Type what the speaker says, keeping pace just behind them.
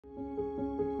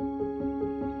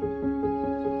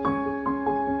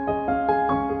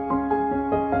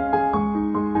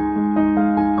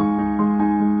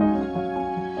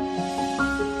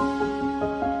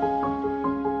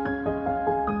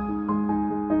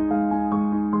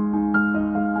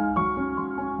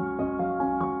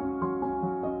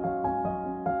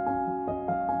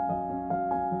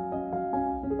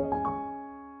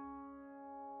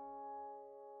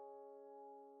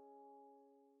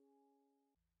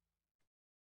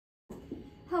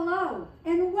Hello,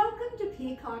 and welcome to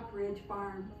Peacock Ridge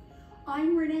Farm.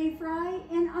 I'm Renee Fry,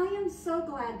 and I am so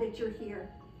glad that you're here.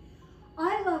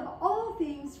 I love all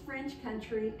things French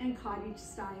country and cottage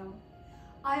style.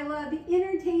 I love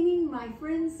entertaining my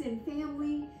friends and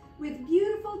family with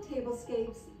beautiful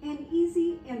tablescapes and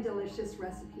easy and delicious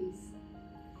recipes.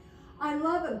 I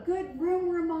love a good room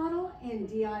remodel and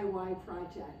DIY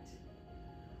project.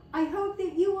 I hope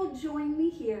that you will join me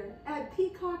here at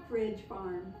Peacock Ridge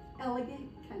Farm, Elegant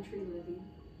Country Living.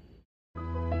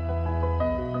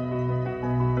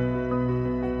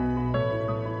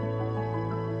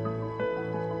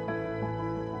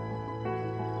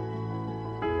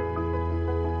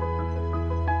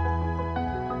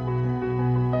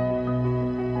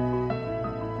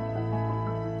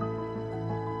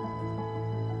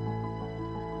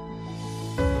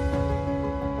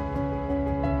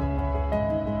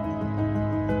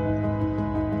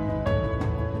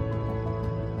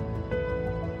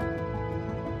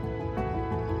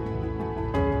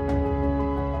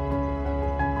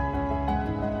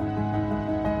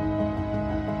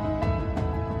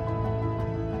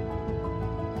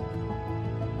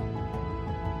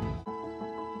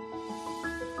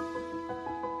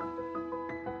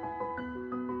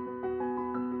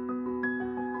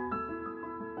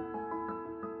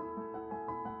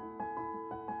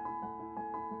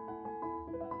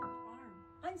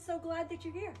 I'm so glad that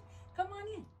you're here. Come on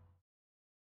in.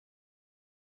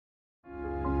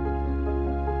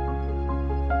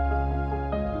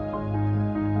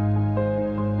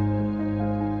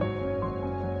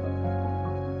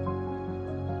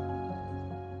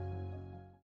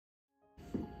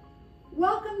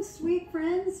 Welcome, sweet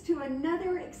friends, to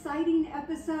another exciting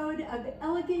episode of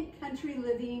Elegant Country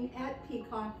Living at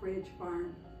Peacock Ridge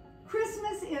Farm.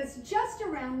 Christmas is just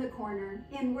around the corner,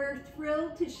 and we're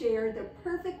thrilled to share the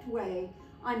perfect way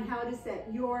on how to set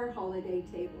your holiday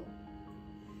table.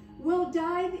 We'll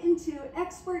dive into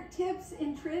expert tips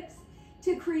and tricks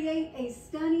to create a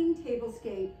stunning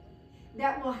tablescape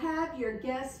that will have your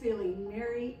guests feeling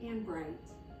merry and bright.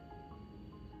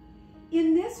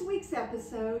 In this week's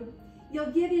episode,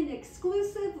 you'll get an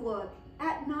exclusive look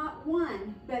at not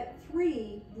one, but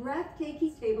 3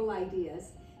 breathtaking table ideas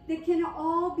that can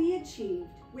all be achieved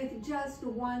with just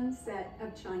one set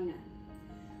of china.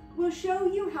 We'll show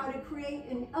you how to create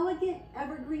an elegant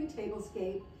evergreen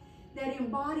tablescape that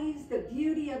embodies the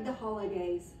beauty of the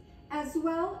holidays, as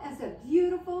well as a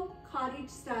beautiful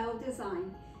cottage-style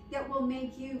design that will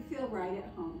make you feel right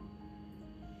at home.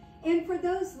 And for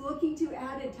those looking to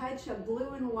add a touch of blue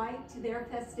and white to their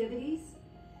festivities,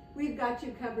 we've got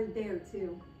you covered there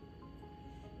too.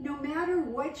 No matter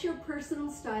what your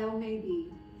personal style may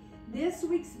be, this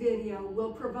week's video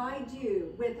will provide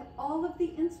you with all of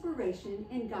the inspiration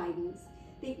and guidance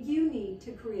that you need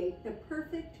to create the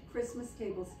perfect Christmas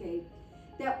tablescape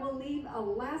that will leave a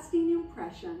lasting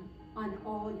impression on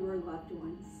all your loved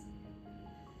ones.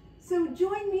 So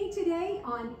join me today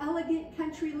on Elegant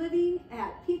Country Living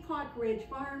at Peacock Ridge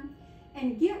Farm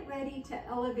and get ready to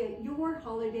elevate your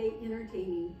holiday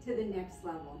entertaining to the next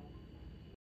level.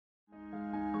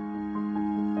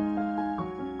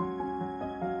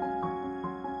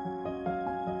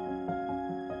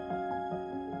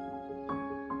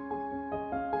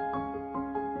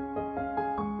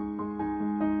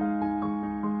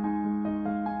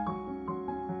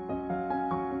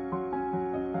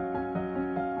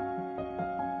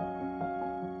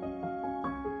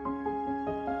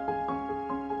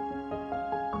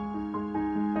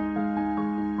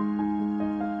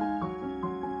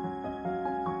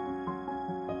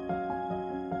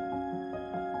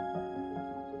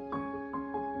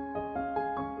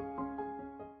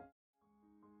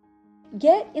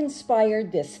 Get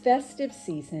inspired this festive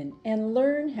season and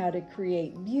learn how to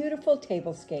create beautiful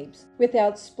tablescapes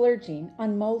without splurging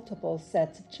on multiple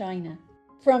sets of china.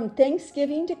 From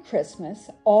Thanksgiving to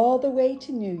Christmas, all the way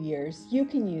to New Year's, you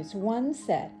can use one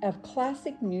set of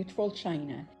classic neutral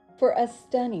china for a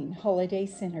stunning holiday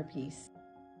centerpiece.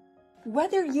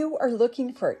 Whether you are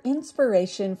looking for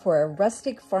inspiration for a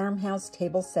rustic farmhouse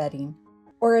table setting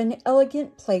or an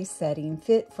elegant place setting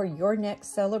fit for your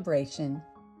next celebration,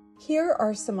 here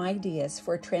are some ideas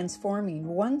for transforming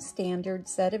one standard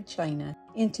set of china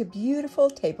into beautiful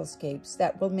tablescapes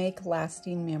that will make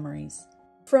lasting memories.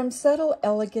 From subtle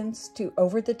elegance to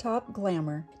over-the-top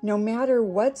glamour, no matter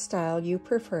what style you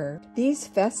prefer, these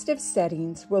festive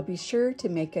settings will be sure to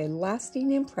make a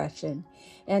lasting impression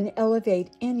and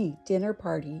elevate any dinner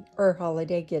party or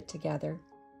holiday get-together.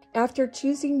 After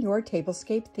choosing your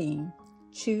tablescape theme,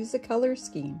 choose a color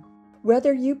scheme.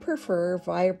 Whether you prefer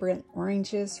vibrant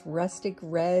oranges, rustic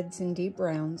reds, and deep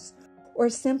browns, or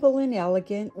simple and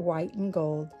elegant white and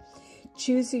gold.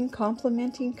 Choosing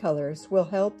complementing colors will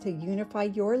help to unify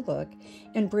your look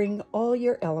and bring all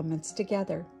your elements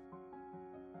together.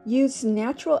 Use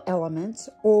natural elements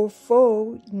or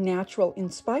faux natural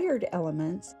inspired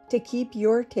elements to keep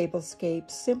your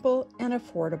tablescape simple and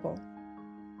affordable.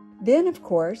 Then, of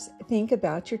course, think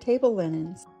about your table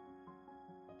linens.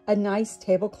 A nice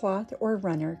tablecloth or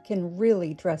runner can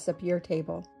really dress up your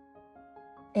table.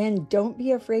 And don't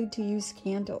be afraid to use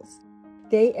candles.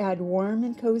 They add warm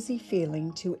and cozy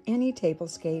feeling to any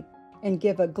tablescape and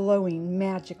give a glowing,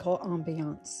 magical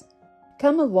ambiance.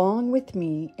 Come along with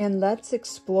me and let's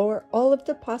explore all of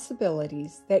the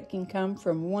possibilities that can come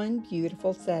from one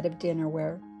beautiful set of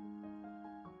dinnerware.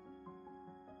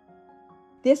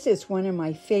 This is one of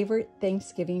my favorite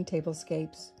Thanksgiving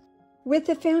tablescapes. With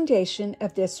the foundation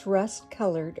of this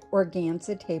rust-colored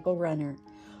organza table runner,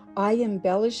 I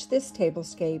embellish this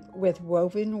tablescape with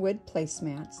woven wood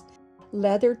placemats,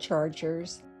 leather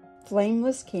chargers,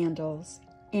 flameless candles,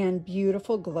 and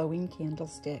beautiful glowing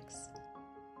candlesticks.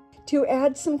 To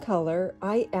add some color,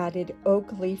 I added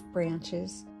oak leaf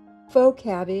branches, faux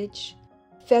cabbage,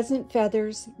 pheasant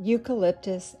feathers,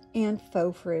 eucalyptus, and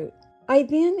faux fruit. I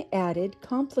then added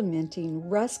complementing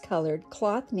rust-colored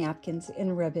cloth napkins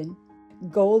and ribbon,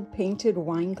 gold-painted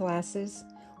wine glasses,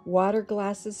 water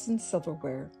glasses and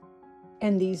silverware,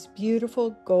 and these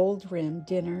beautiful gold-rimmed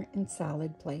dinner and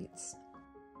salad plates.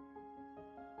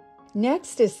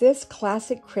 Next is this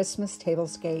classic Christmas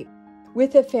tablescape.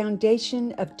 With a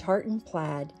foundation of tartan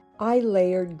plaid, I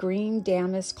layered green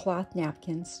damask cloth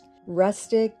napkins,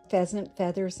 rustic pheasant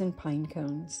feathers and pine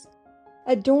cones.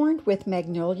 Adorned with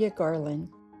magnolia garland,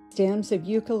 stems of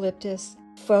eucalyptus,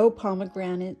 faux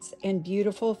pomegranates, and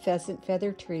beautiful pheasant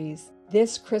feather trees,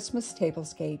 this Christmas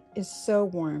tablescape is so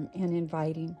warm and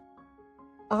inviting.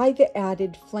 I've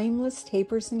added flameless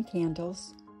tapers and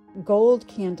candles, gold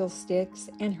candlesticks,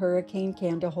 and hurricane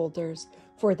candle holders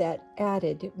for that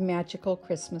added magical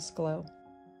Christmas glow.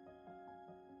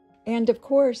 And of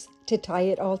course, to tie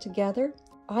it all together,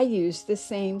 I used the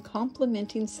same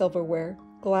complementing silverware,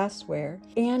 glassware,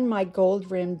 and my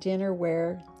gold-rimmed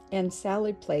dinnerware and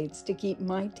salad plates to keep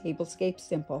my tablescape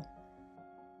simple.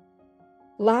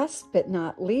 Last but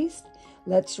not least,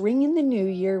 let's ring in the new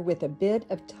year with a bit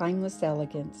of timeless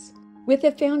elegance. With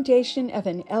a foundation of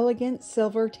an elegant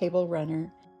silver table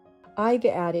runner, I've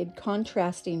added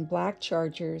contrasting black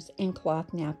chargers and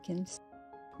cloth napkins,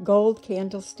 gold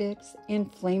candlesticks,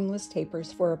 and flameless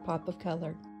tapers for a pop of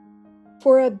color.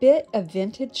 For a bit of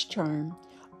vintage charm,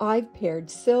 I've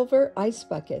paired silver ice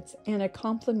buckets and a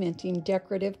complementing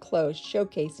decorative close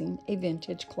showcasing a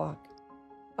vintage clock.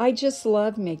 I just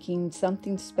love making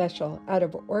something special out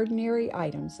of ordinary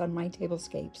items on my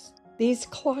tablescapes. These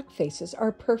clock faces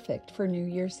are perfect for New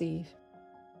Year's Eve.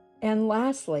 And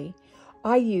lastly,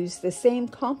 I use the same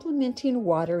complementing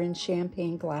water and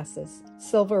champagne glasses,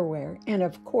 silverware, and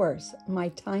of course, my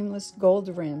timeless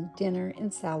gold-rimmed dinner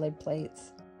and salad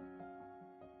plates.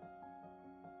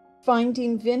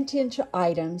 Finding vintage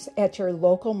items at your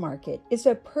local market is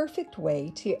a perfect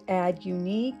way to add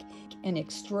unique and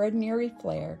extraordinary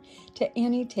flair to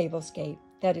any tablescape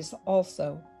that is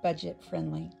also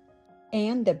budget-friendly.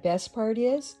 And the best part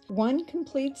is, one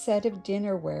complete set of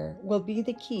dinnerware will be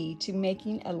the key to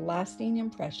making a lasting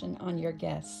impression on your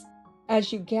guests.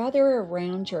 As you gather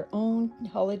around your own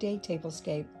holiday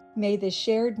tablescape, may the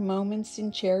shared moments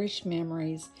and cherished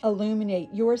memories illuminate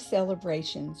your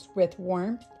celebrations with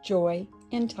warmth, joy,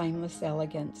 and timeless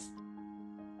elegance,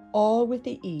 all with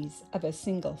the ease of a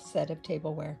single set of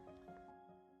tableware.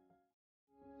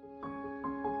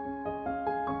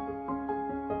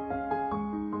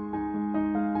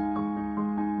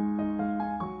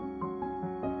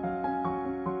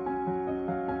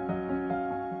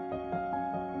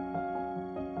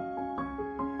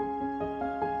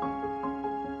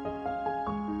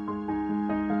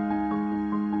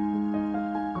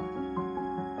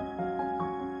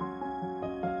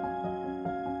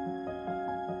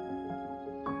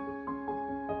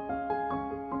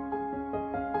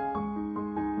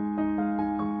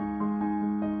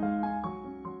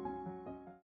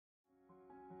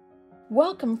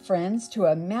 Welcome, friends, to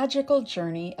a magical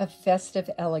journey of festive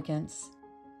elegance.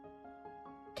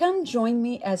 Come join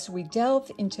me as we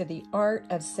delve into the art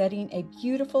of setting a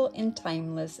beautiful and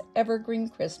timeless evergreen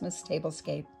Christmas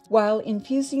tablescape while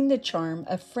infusing the charm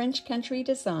of French country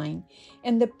design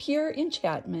and the pure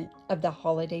enchantment of the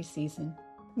holiday season.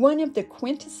 One of the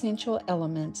quintessential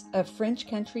elements of French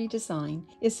country design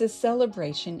is the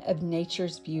celebration of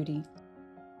nature's beauty.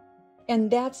 And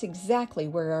that's exactly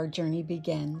where our journey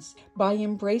begins, by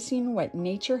embracing what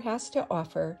nature has to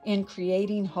offer and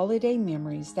creating holiday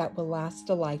memories that will last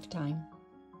a lifetime.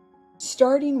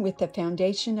 Starting with the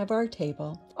foundation of our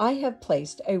table, I have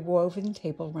placed a woven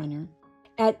table runner.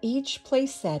 At each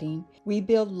place setting, we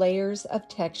build layers of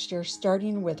texture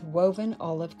starting with woven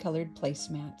olive-colored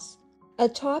placemats.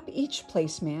 Atop each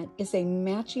placemat is a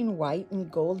matching white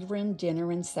and gold-rimmed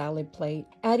dinner and salad plate,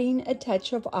 adding a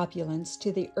touch of opulence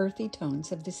to the earthy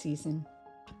tones of the season.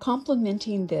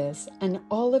 Complementing this, an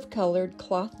olive-colored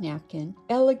cloth napkin,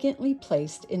 elegantly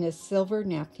placed in a silver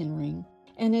napkin ring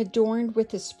and adorned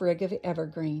with a sprig of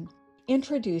evergreen,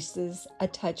 introduces a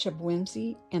touch of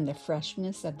whimsy and the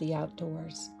freshness of the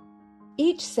outdoors.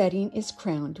 Each setting is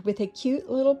crowned with a cute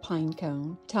little pine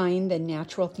cone, tying the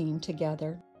natural theme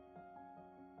together.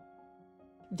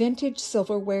 Vintage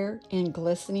silverware and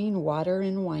glistening water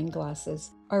and wine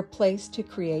glasses are placed to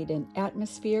create an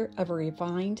atmosphere of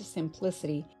refined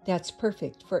simplicity that's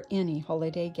perfect for any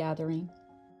holiday gathering.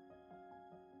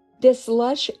 This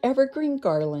lush evergreen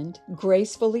garland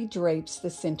gracefully drapes the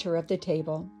center of the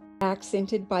table,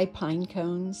 accented by pine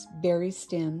cones, berry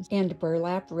stems, and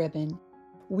burlap ribbon,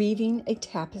 weaving a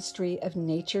tapestry of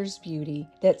nature's beauty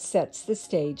that sets the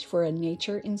stage for a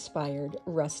nature-inspired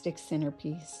rustic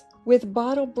centerpiece. With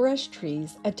bottle brush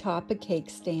trees atop a cake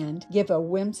stand give a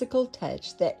whimsical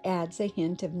touch that adds a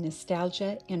hint of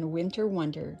nostalgia and winter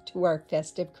wonder to our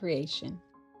festive creation.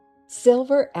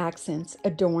 Silver accents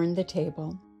adorn the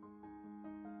table.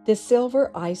 The silver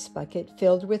ice bucket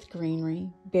filled with greenery,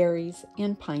 berries,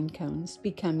 and pine cones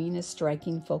becoming a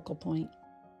striking focal point.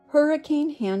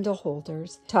 Hurricane handle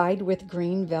holders, tied with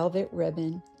green velvet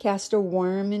ribbon, cast a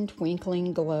warm and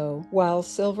twinkling glow, while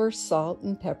silver salt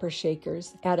and pepper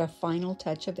shakers add a final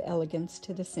touch of elegance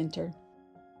to the center.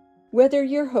 Whether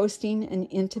you're hosting an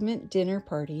intimate dinner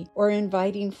party or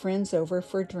inviting friends over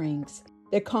for drinks,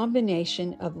 the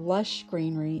combination of lush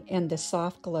greenery and the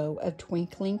soft glow of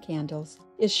twinkling candles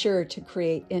is sure to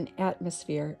create an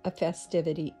atmosphere of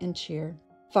festivity and cheer.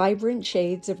 Vibrant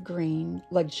shades of green,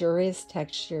 luxurious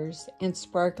textures, and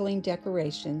sparkling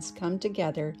decorations come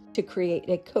together to create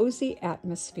a cozy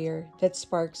atmosphere that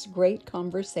sparks great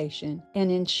conversation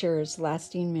and ensures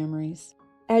lasting memories.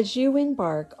 As you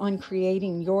embark on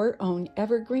creating your own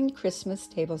evergreen Christmas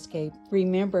tablescape,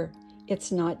 remember,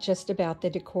 it's not just about the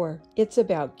decor. It's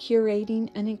about curating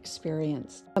an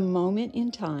experience, a moment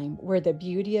in time where the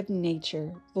beauty of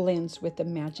nature blends with the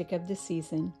magic of the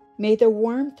season. May the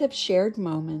warmth of shared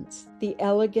moments, the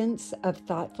elegance of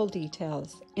thoughtful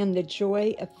details, and the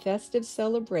joy of festive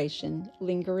celebration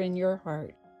linger in your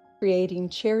heart, creating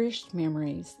cherished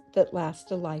memories that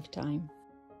last a lifetime.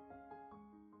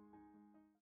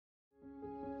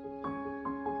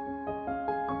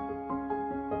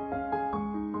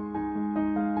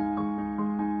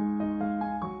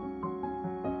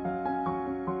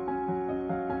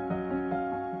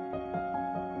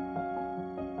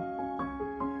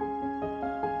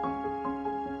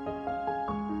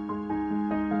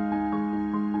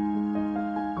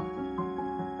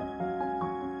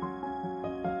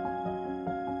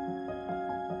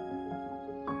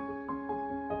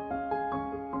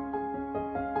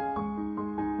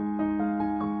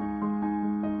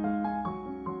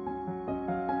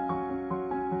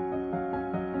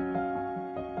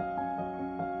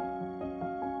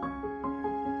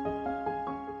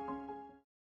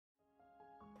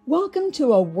 Welcome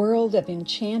to a world of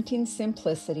enchanting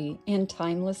simplicity and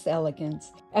timeless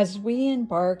elegance as we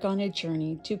embark on a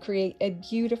journey to create a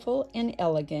beautiful and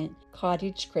elegant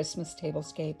cottage Christmas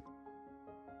tablescape.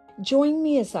 Join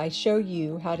me as I show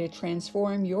you how to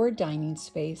transform your dining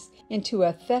space into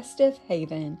a festive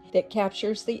haven that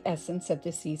captures the essence of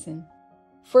the season.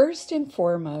 First and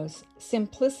foremost,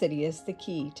 simplicity is the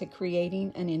key to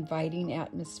creating an inviting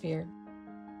atmosphere.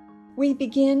 We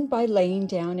begin by laying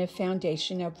down a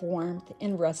foundation of warmth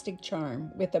and rustic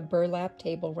charm with a burlap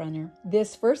table runner.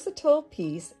 This versatile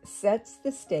piece sets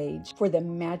the stage for the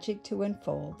magic to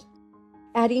unfold.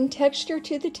 Adding texture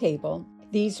to the table,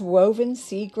 these woven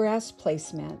seagrass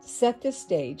placemats set the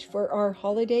stage for our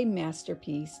holiday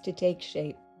masterpiece to take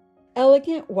shape.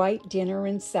 Elegant white dinner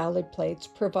and salad plates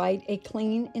provide a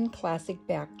clean and classic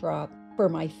backdrop for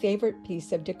my favorite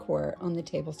piece of decor on the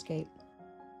tablescape.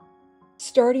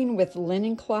 Starting with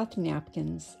linen cloth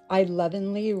napkins, I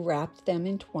lovingly wrapped them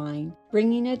in twine,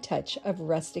 bringing a touch of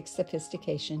rustic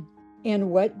sophistication. And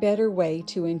what better way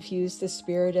to infuse the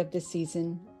spirit of the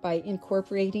season by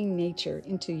incorporating nature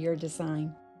into your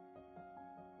design?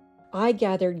 I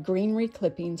gathered greenery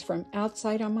clippings from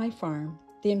outside on my farm,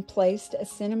 then placed a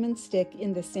cinnamon stick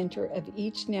in the center of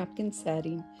each napkin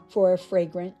setting for a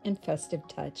fragrant and festive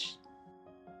touch.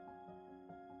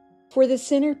 For the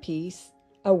centerpiece,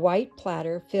 a white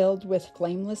platter filled with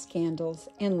flameless candles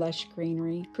and lush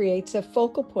greenery creates a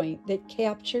focal point that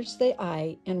captures the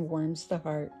eye and warms the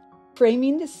heart.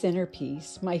 Framing the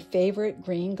centerpiece, my favorite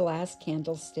green glass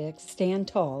candlesticks stand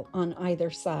tall on either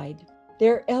side.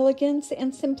 Their elegance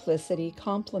and simplicity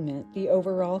complement the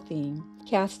overall theme,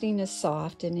 casting a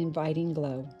soft and inviting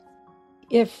glow.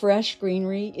 If fresh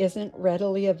greenery isn't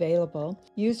readily available,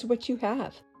 use what you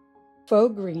have.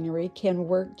 Faux greenery can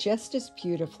work just as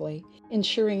beautifully,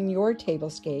 ensuring your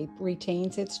tablescape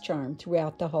retains its charm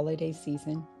throughout the holiday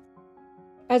season.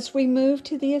 As we move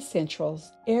to the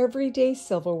essentials, everyday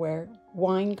silverware,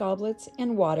 wine goblets,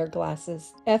 and water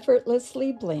glasses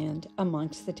effortlessly blend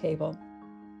amongst the table.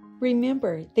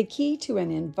 Remember, the key to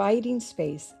an inviting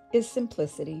space is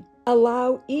simplicity.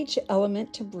 Allow each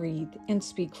element to breathe and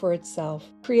speak for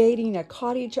itself, creating a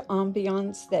cottage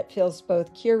ambiance that feels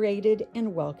both curated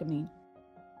and welcoming.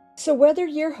 So whether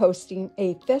you're hosting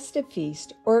a festive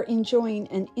feast or enjoying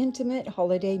an intimate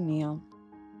holiday meal,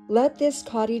 let this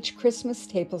cottage Christmas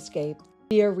tablescape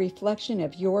be a reflection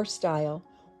of your style,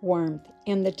 warmth,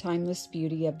 and the timeless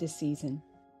beauty of the season.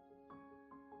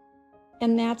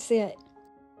 And that's it.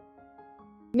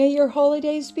 May your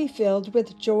holidays be filled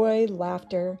with joy,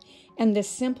 laughter, and the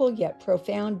simple yet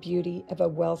profound beauty of a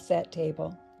well-set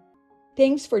table.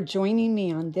 Thanks for joining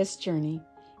me on this journey,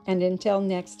 and until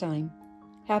next time,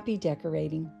 happy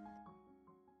decorating.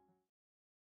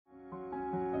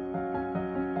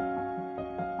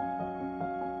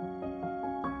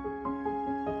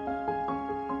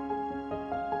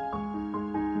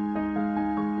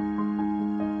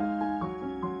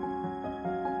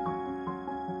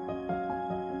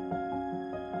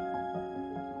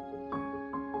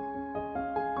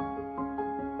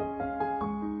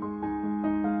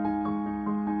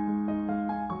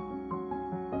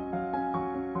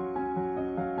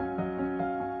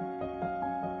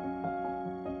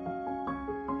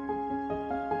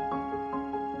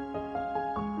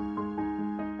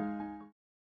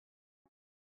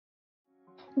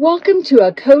 Welcome to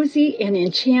a cozy and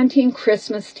enchanting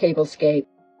Christmas tablescape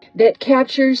that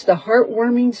captures the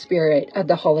heartwarming spirit of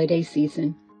the holiday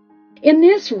season. In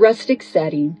this rustic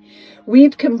setting,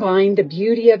 we've combined the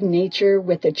beauty of nature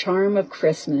with the charm of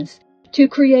Christmas to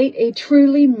create a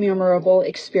truly memorable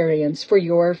experience for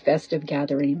your festive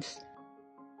gatherings.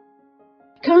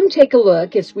 Come take a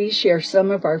look as we share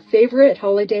some of our favorite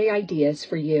holiday ideas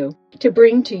for you to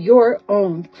bring to your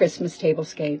own Christmas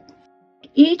tablescape.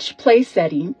 Each place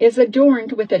setting is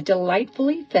adorned with a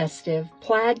delightfully festive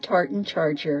plaid tartan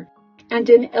charger and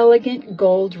an elegant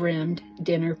gold-rimmed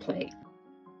dinner plate.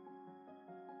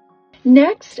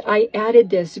 Next, I added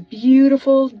this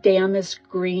beautiful damask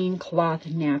green cloth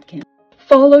napkin,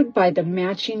 followed by the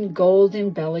matching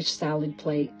gold-embellished salad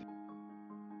plate.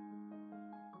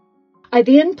 I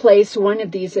then placed one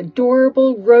of these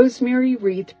adorable rosemary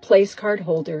wreath place card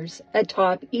holders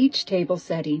atop each table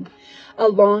setting,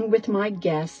 along with my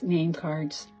guest name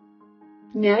cards.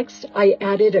 Next, I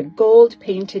added a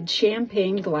gold-painted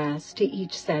champagne glass to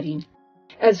each setting,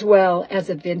 as well as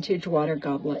a vintage water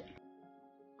goblet.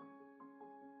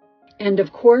 And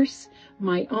of course,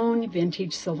 my own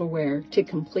vintage silverware to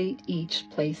complete each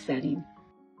place setting.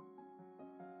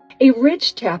 A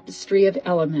rich tapestry of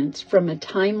elements from a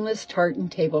timeless tartan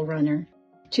table runner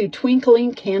to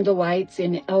twinkling candlelights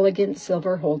in elegant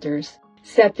silver holders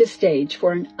set the stage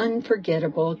for an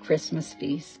unforgettable Christmas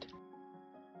feast.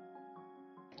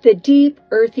 The deep,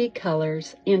 earthy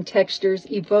colors and textures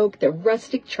evoke the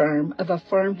rustic charm of a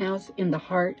farmhouse in the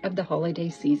heart of the holiday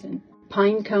season.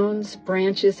 Pine cones,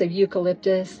 branches of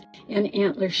eucalyptus, and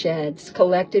antler sheds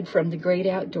collected from the great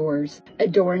outdoors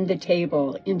adorn the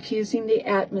table, infusing the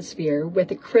atmosphere with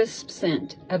the crisp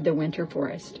scent of the winter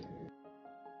forest.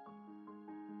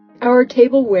 Our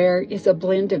tableware is a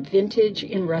blend of vintage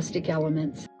and rustic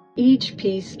elements, each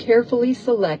piece carefully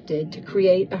selected to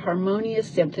create a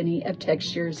harmonious symphony of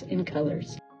textures and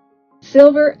colors.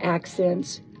 Silver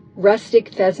accents,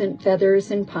 rustic pheasant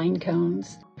feathers and pine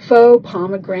cones, faux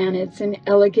pomegranates, and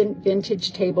elegant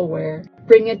vintage tableware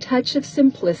bring a touch of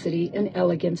simplicity and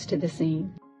elegance to the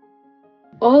scene.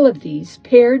 All of these,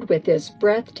 paired with this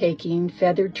breathtaking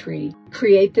feathered tree,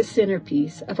 create the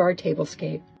centerpiece of our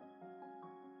tablescape.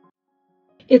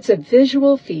 It's a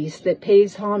visual feast that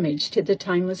pays homage to the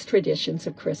timeless traditions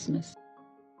of Christmas.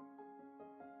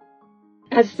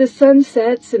 As the sun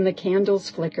sets and the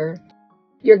candles flicker,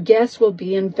 your guests will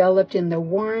be enveloped in the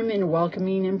warm and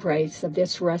welcoming embrace of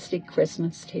this rustic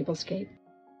Christmas tablescape.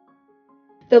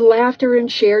 The laughter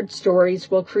and shared stories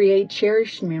will create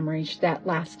cherished memories that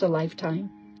last a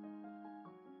lifetime.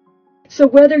 So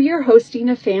whether you're hosting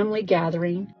a family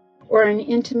gathering or an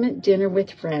intimate dinner with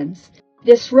friends,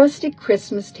 this rustic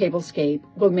Christmas tablescape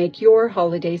will make your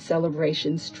holiday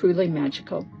celebrations truly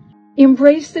magical.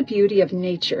 Embrace the beauty of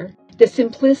nature, the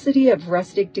simplicity of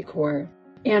rustic decor,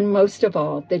 and most of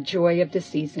all, the joy of the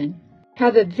season.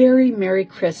 Have a very Merry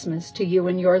Christmas to you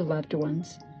and your loved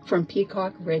ones from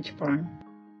Peacock Ridge Farm.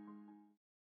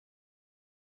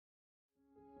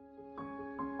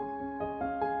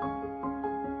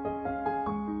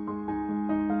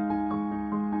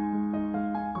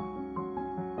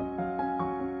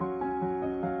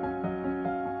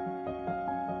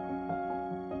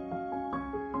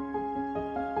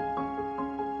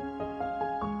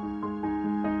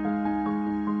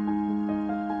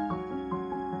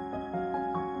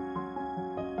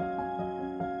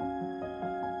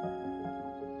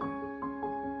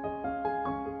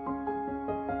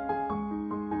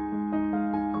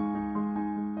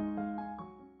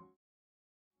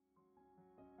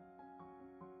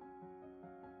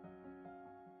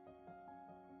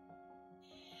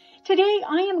 Today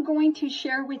I am going to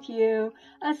share with you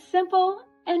a simple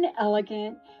and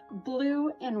elegant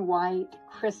blue and white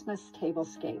Christmas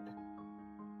tablescape.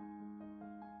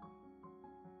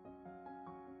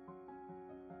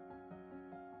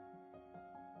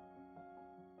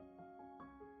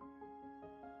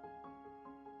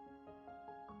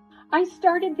 I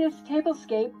started this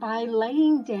tablescape by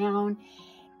laying down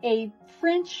a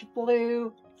French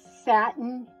blue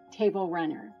satin table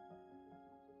runner.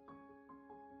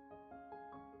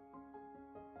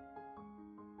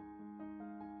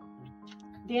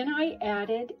 Then I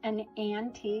added an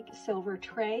antique silver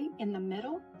tray in the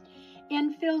middle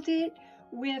and filled it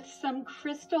with some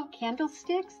crystal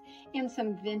candlesticks and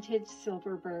some vintage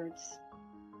silver birds.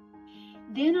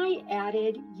 Then I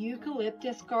added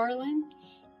eucalyptus garland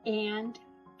and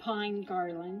pine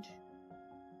garland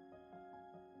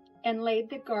and laid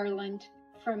the garland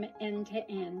from end to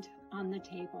end on the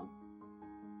table.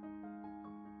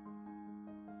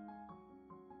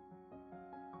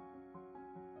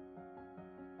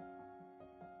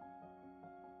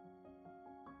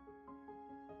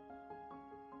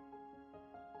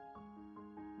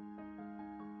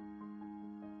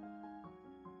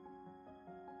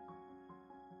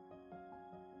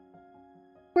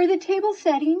 For the table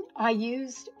setting, I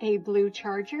used a blue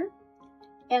charger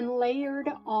and layered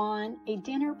on a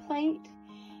dinner plate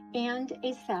and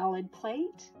a salad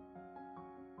plate.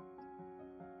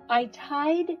 I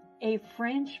tied a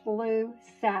French blue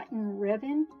satin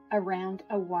ribbon around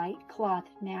a white cloth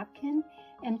napkin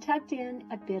and tucked in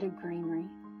a bit of greenery.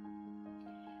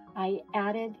 I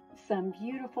added some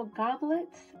beautiful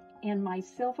goblets in my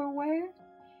silverware,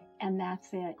 and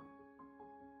that's it.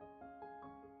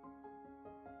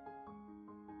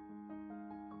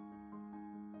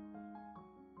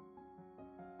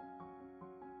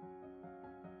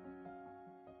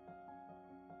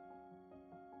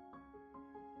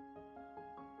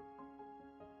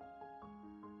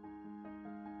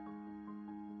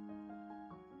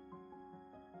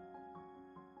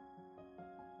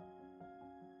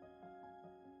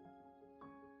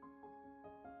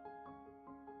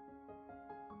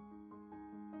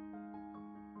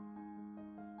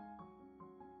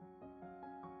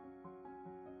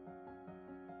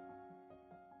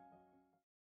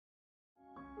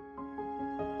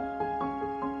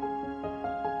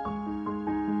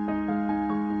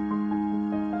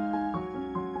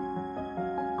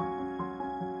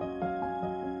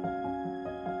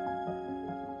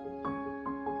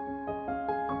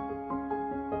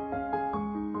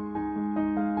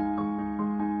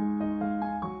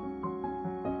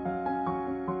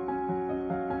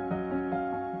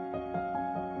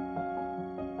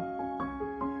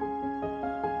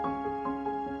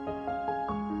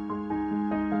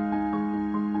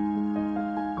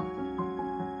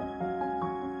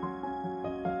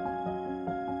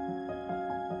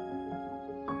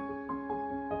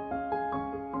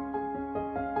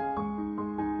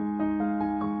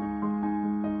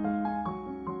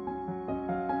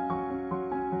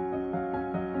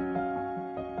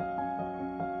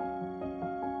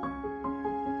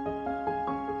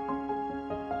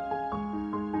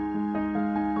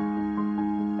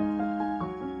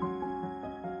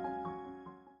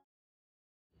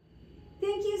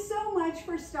 Thank you so much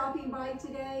for stopping by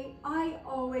today. I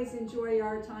always enjoy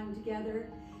our time together.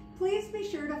 Please be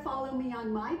sure to follow me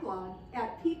on my blog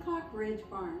at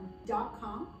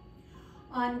peacockridgefarm.com,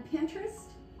 on Pinterest,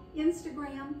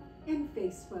 Instagram, and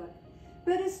Facebook.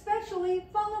 But especially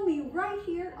follow me right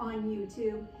here on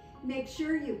YouTube. Make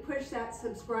sure you push that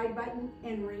subscribe button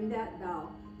and ring that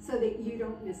bell so that you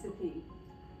don't miss a thing.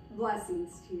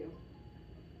 Blessings to you.